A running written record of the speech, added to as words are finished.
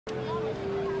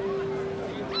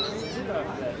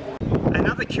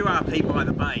Another QRP by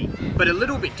the bay, but a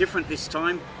little bit different this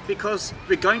time because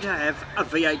we're going to have a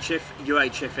VHF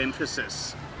UHF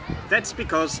emphasis. That's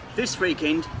because this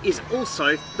weekend is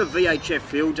also the VHF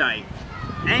field day.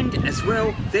 And as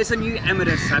well, there's a new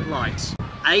amateur satellite,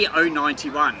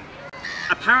 A091.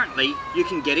 Apparently, you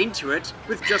can get into it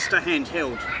with just a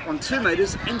handheld on 2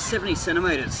 meters and 70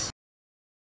 centimeters.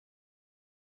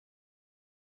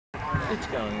 It's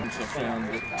going. I found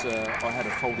that I had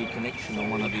a faulty connection on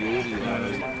one of the audio. Good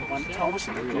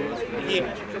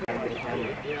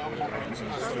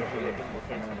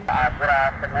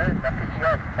afternoon, Dr.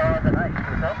 George, 5 and 8,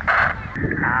 yourself?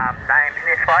 Name's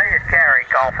this way, it's Gary,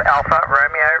 Golf Alpha,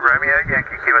 Romeo,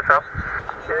 Yankee, give us up.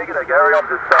 Yeah, g'day Gary, I'm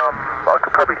just, I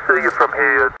could probably see you from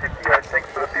here, 58,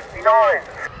 6 for the 59.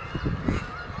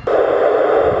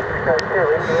 Okay,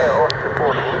 yeah, off the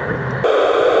portable.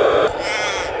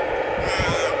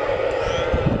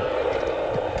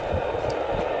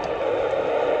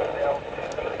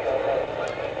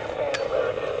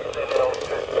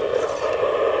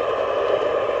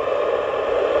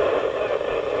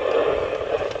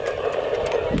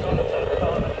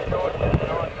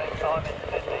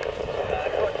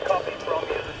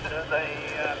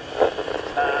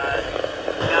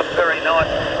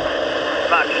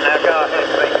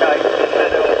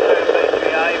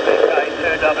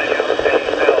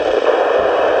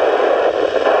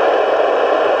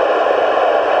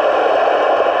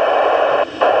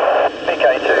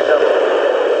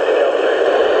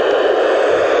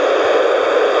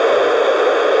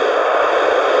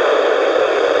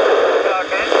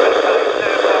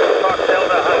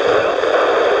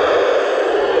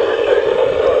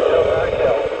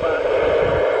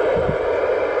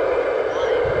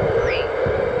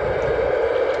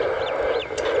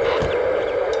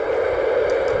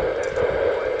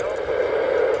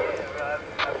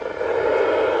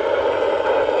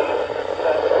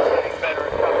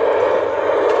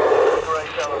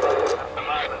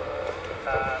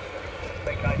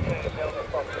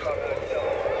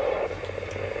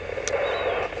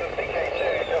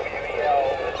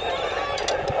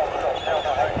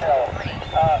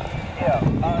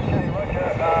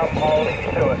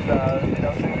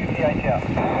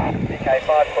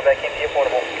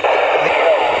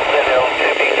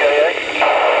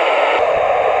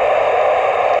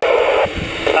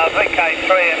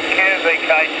 VK3MQ,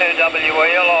 VK2WE,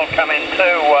 I'll come in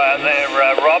too there,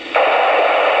 Rob.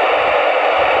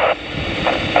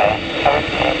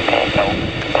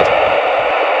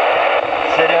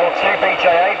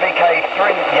 ZL2BJA, VK3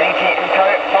 Yankee Echo,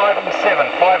 5 and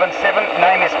 7, 5 and 7,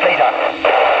 name is Peter.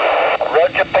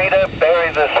 Roger Peter,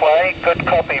 Barry this way, good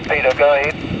copy Peter, go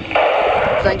ahead.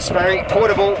 Thanks Barry,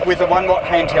 portable with a 1 watt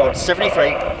handheld,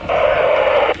 73.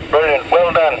 Brilliant,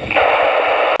 well done.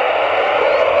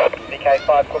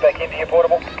 VK5 Quebec India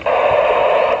portable.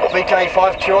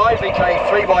 VK5QI,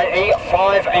 VK3YE,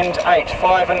 5 and 8,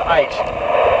 5 and 8.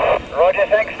 Roger,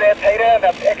 thanks there Peter,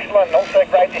 that's excellent. Also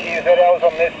great to hear ZLs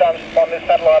on this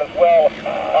satellite as well.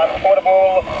 I'm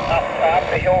portable up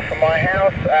the hill from my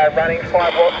house, running 5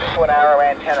 watts into an arrow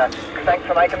antenna. Thanks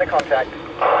for making the contact.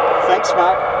 Thanks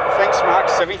Mark,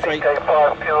 73.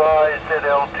 VK5QI,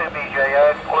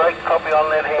 ZL2BJA, great copy on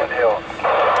that handheld.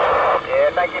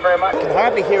 Yeah, thank you very much. I can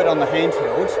hardly hear it on the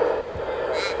handheld.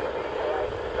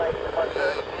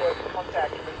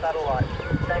 Contact the satellite.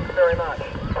 Thanks very much.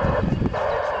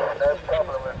 No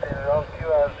problem, Peter. On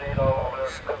QRZ, I'll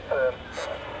confirm.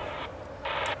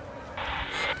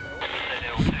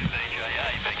 ZL2BJA,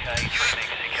 VK3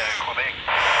 Mexico, Quebec.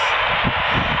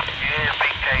 Yeah,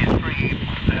 VK3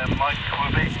 Mike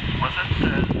Quebec, was it?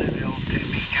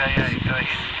 ZL2BJA, go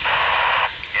ahead.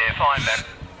 Yeah, fine, man.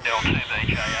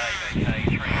 ZL2BJA,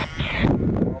 VK3.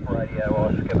 Radio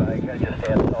Oscar Baker, just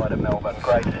outside of Melbourne.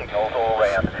 Great signals all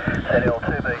round.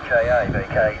 ZL2BJA,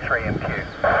 VK3MQ.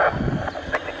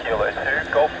 Victor Kilo 2,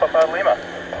 Golf Papa Lima.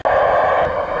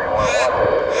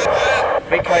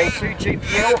 VK2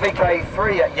 GPL, VK3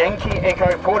 Yankee Echo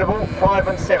portable, 5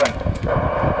 and 7.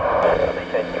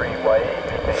 VK3YE,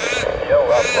 VK2GPL,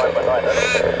 up 5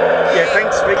 Yeah,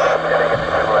 thanks Vic.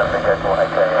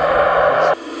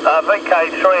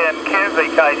 VK3MQ,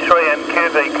 VK3MQ,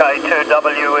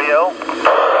 VK2WEL.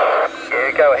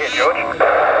 Yeah, go ahead, George.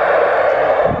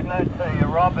 Glad to see you,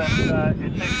 Rob, and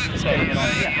it's easy to see the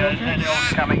ZL's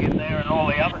coming in there and all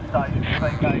the other stations,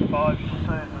 VK5s and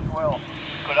 2s as well.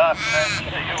 Good afternoon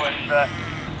to you, and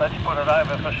let's put it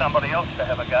over for somebody else to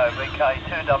have a go,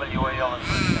 VK2WEL and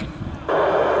 2.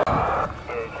 Yeah,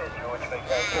 cheers, George.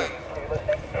 VK3MQ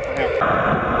listening.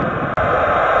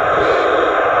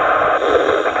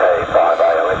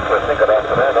 VK5ALX listening, good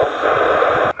afternoon.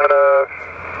 And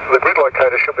the grid location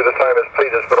should be the same as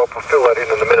Peter's, but I'll fill that in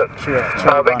a minute.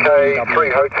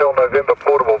 VK3 Hotel November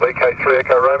portable, VK3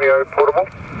 Echo Romeo portable.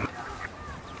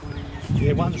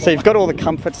 So you've got all the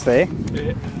comforts there,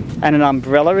 and an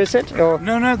umbrella, is it? Or?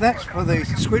 No, that's for the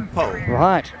squid pole.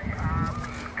 Right.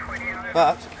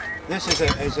 But this is a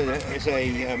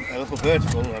little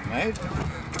vertical I've made,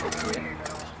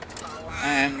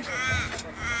 and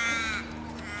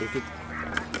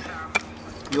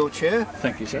your chair.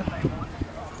 Thank you, sir.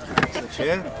 That's the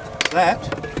chair. That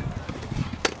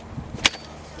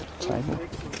Table.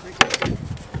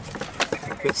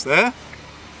 fits there.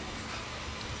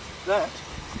 That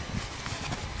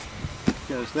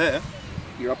goes there.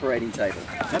 Your operating table.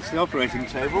 That's the operating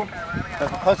table. But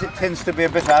because it tends to be a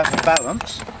bit out of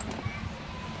balance,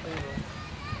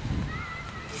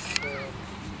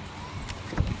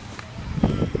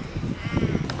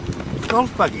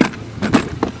 golf buggy.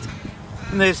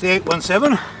 And there's the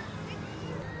 817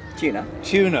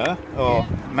 tuner or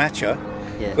matcher,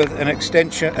 with an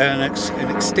extension, an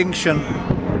extinction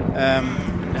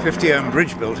 50 ohm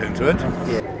bridge built into it.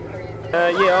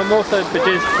 Yeah, I'm also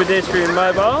pedestrian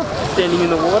mobile, standing in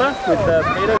the water with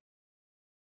Peter.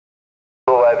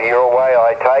 Over your way,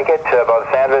 I take it. By the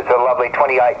sound of it, it's a lovely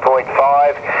 28.5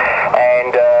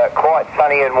 and quite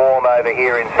sunny and warm over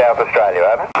here in South Australia.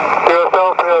 Over.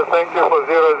 Yourself here, thank you for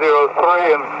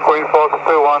 003 and Queen Fox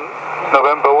 21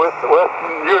 November West.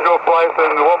 Usual place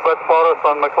in Wombat Forest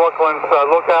on McLaughlin's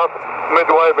lookout,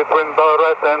 midway between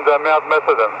Ballarat and Mount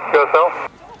Macedon.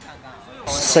 Yourself?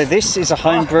 So this is a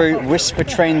Homebrew WSPR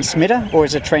transmitter, or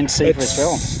is it transceiver as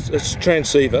well? It's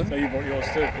transceiver.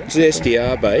 It's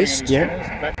SDR based.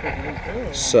 Yeah.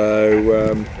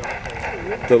 So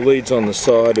the leads on the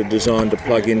side are designed to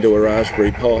plug into a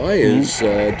Raspberry Pi as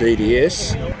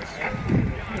DDS.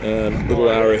 Little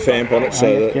RF amp on it,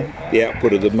 so that the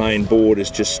output of the main board is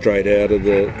just straight out of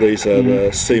these are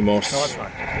the CMOS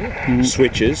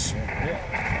switches.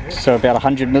 So about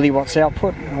 100 milliwatts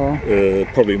output? Or?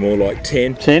 Probably more like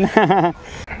 10. 10?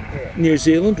 New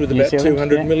Zealand with about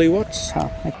 200 yeah. milliwatts.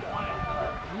 Oh, okay.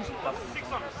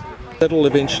 That'll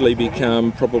eventually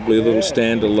become probably a little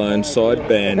standalone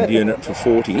sideband unit for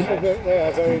 40.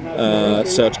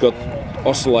 So it's got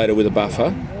oscillator with a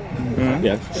buffer.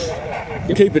 Yeah.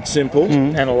 Keep it simple.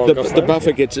 The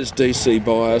buffer gets its DC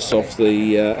bias off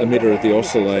the emitter of the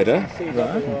oscillator.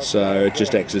 So it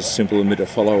just acts as a simple emitter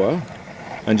follower.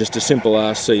 And just a simple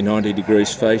RC 90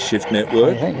 degrees phase shift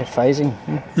network. Oh, yeah, you're phasing.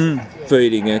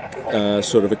 Feeding a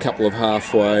sort of a couple of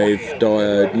half-wave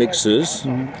diode mixers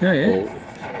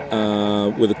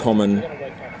with a common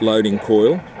loading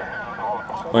coil.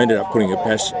 I ended up putting a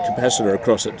capacitor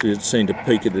across it because it seemed to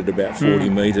peak it at about 40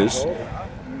 metres.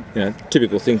 You know,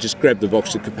 typical thing, just grab the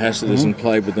box of capacitors and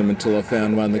played with them until I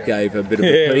found one that gave a bit of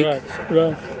a peak.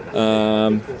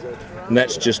 And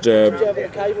that's just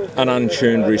an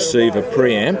untuned receiver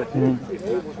preamp.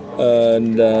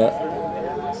 And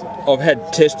I've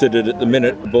had tested it at the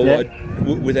minute, without,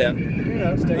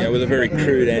 with a very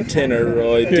crude antenna.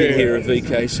 I did hear a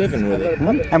VK7 with it.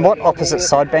 And what opposite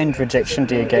sideband rejection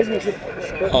do you get?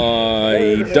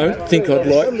 I don't think I'd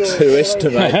like to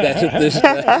estimate that at this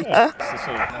stage. I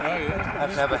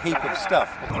have to have a heap of stuff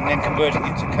and then converting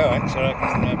it to coax, so I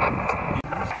can.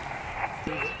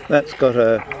 That's got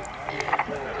a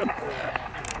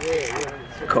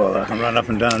coil I can run up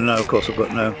and down. No, of course I've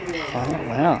got no. Oh,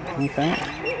 wow, okay.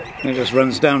 It just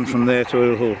runs down from there to a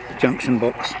little junction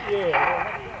box.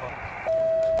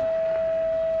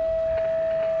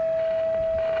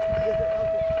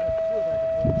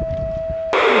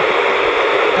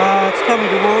 It's coming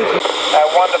towards us. A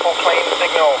wonderful clean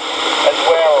signal as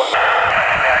well.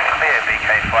 Clear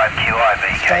VK5QI,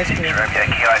 VK6 Romeo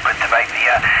Kilo, good to make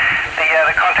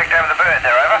the contact over the bird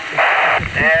there, over.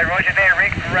 Yeah, roger there,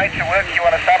 Rick, great to work you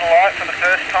on a satellite for the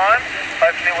first time.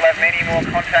 Hopefully we'll have many more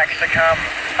contacts to come.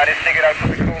 I just figured I'd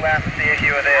put the call out and see if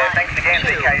you were there. Thanks again,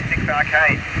 VK6RK,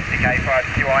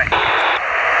 VK5QI.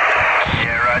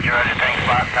 Yeah, roger, thanks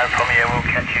Mark, no problem, yeah, we'll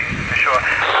catch you for sure.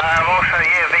 Also,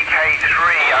 yeah,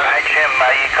 VK3OHM,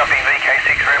 you copy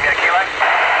VK6 Romeo Kilo?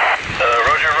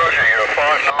 Roger, you're a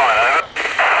 5-9, over.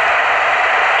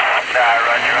 No,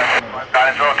 roger. Right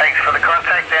as well, thanks for the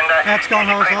contact and That's gone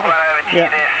quick one over to you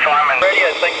there, Simon. Radio,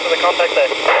 thanks for the contact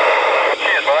there.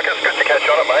 Cheers, Marcus, good to catch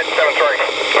on it, mate. 7-3.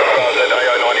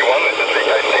 AO91, this is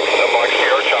VK6, Mike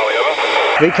Sierra, Charlie, over.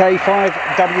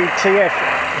 VK5WTF,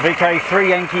 VK3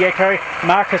 Yankee Echo,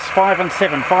 Marcus 5 and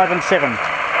 7, 5 and 7.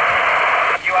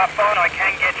 You are fine, I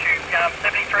can get you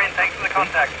 73 and thanks for the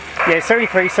contact. Yeah,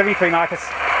 73 Marcus.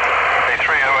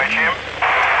 VK3OHM.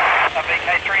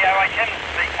 VK3OHM,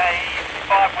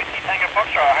 VK5 Whiskey Tango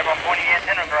Foxtrot. I hope I'm pointing the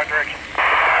antenna in the right direction.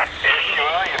 Yes, you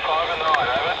are.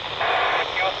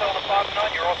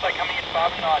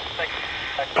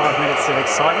 5 minutes of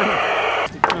excitement.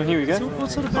 Oh, here we go. So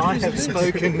what sort of battery is this?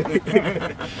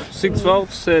 Spoken. 6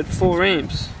 volts at 4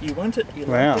 amps. You want it? You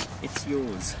wow. like it? It's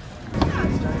yours.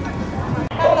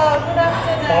 Hello, good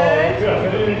afternoon. Good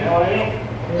afternoon. How are you?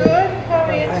 Good. How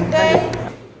are you today?